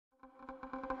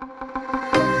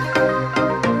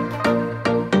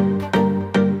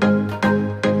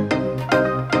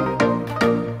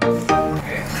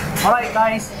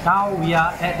Chinese. Now we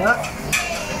are at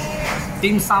the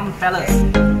Dim Sum Palace.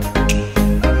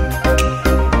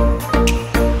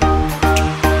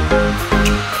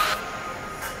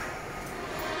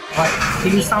 Right,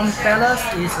 Dim Sum Palace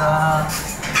is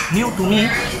new to me.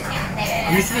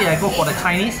 Usually I go for the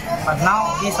Chinese, but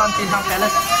now this one, Dim Sum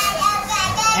Palace,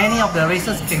 any of the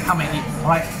races can come and eat.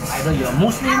 Alright, either you're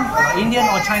Muslim, or Indian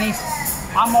or Chinese,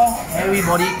 Hmong,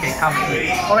 everybody can come and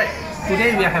eat. Alright,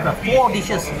 today we have 4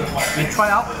 dishes we try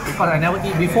out because I never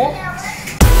eat before.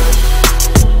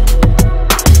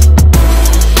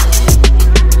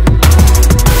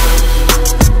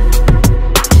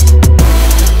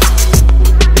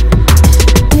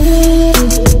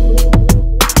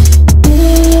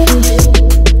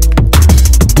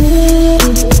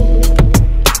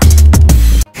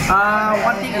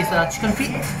 One thing is chicken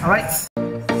feet, alright?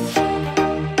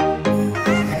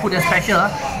 Put a special,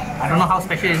 I don't know how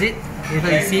special is it.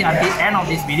 Later you see at the end of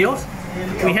these videos.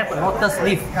 We have a lotus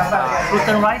leaf,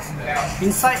 gluten rice.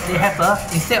 Inside they have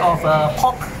instead of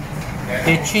pork,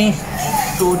 they change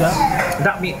to the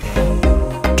duck meat.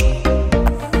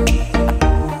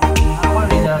 Another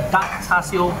one is the duck char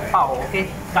siu pao, okay?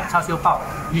 Duck char siu pao.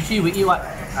 Usually we eat what?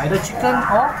 Either chicken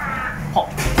or pork.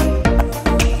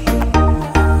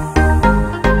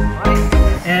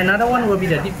 Another one will be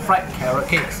the deep fried carrot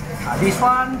cakes. This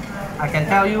one, I can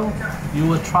tell you, you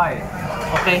will try it.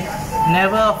 Okay,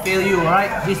 never fail you.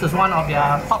 Alright, this is one of the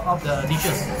top of the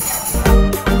dishes.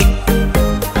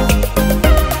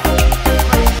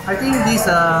 I think these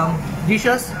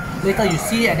dishes later you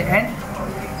see at the end,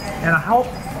 and I hope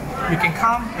you can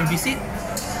come and visit.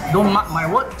 Don't mark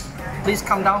my word. Please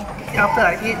come down. After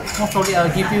I eat, most probably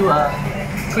I'll give you a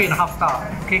 3.5 star.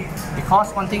 Okay,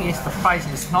 because one thing is the price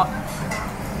is not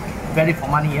value for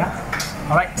money, yeah?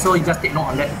 Alright, so you just take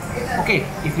note on that. Okay,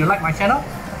 if you like my channel,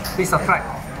 please subscribe.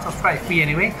 Subscribe is free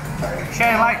anyway.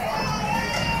 Share and like.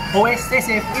 Always stay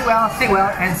safe, eat well, stay well,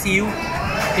 and see you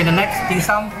in the next Dim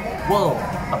Sum world.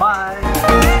 Bye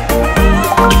bye.